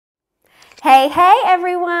Hey, hey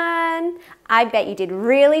everyone! I bet you did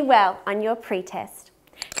really well on your pre-test.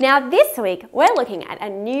 Now this week, we're looking at a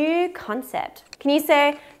new concept. Can you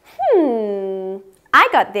say, I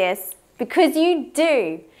got this? Because you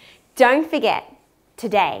do. Don't forget,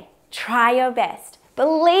 today, try your best,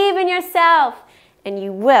 believe in yourself, and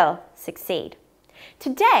you will succeed.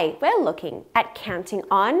 Today, we're looking at counting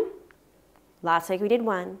on, last week we did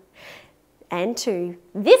 1 and 2.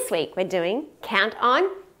 This week, we're doing count on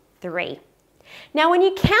 3. Now, when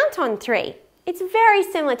you count on 3, it's very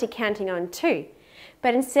similar to counting on 2.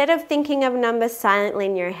 But instead of thinking of numbers silently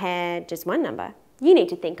in your head, just one number, you need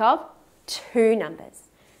to think of 2 numbers.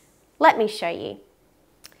 Let me show you.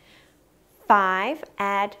 5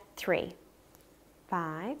 add 3.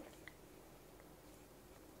 5.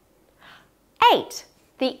 8.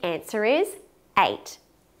 The answer is 8.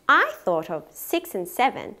 I thought of 6 and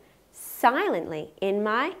 7 silently in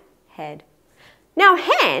my head. Now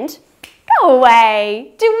hand, go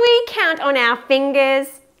away. Do we count on our fingers?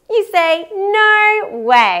 You say, no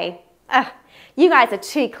way. You guys are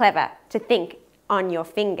too clever to think on your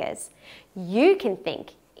fingers. You can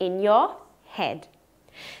think in your head.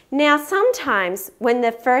 Now sometimes when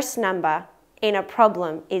the first number in a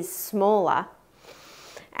problem is smaller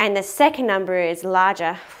and the second number is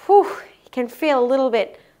larger, it can feel a little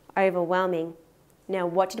bit overwhelming. Now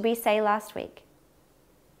what did we say last week?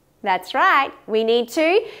 That's right, we need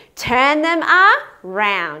to turn them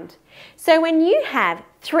around. So when you have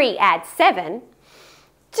 3 add 7,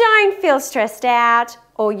 don't feel stressed out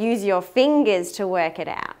or use your fingers to work it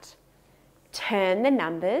out. Turn the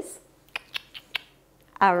numbers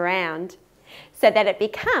around so that it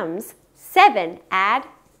becomes 7 add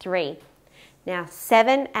 3. Now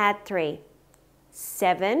 7 add 3.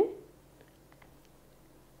 7.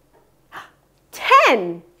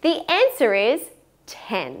 10. The answer is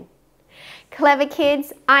 10. Clever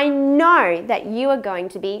kids, I know that you are going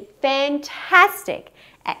to be fantastic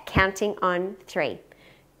at counting on 3.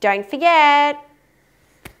 Don't forget,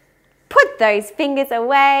 put those fingers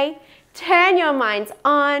away, turn your minds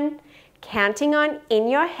on, counting on in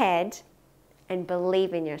your head, and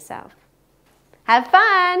believe in yourself. Have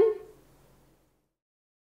fun!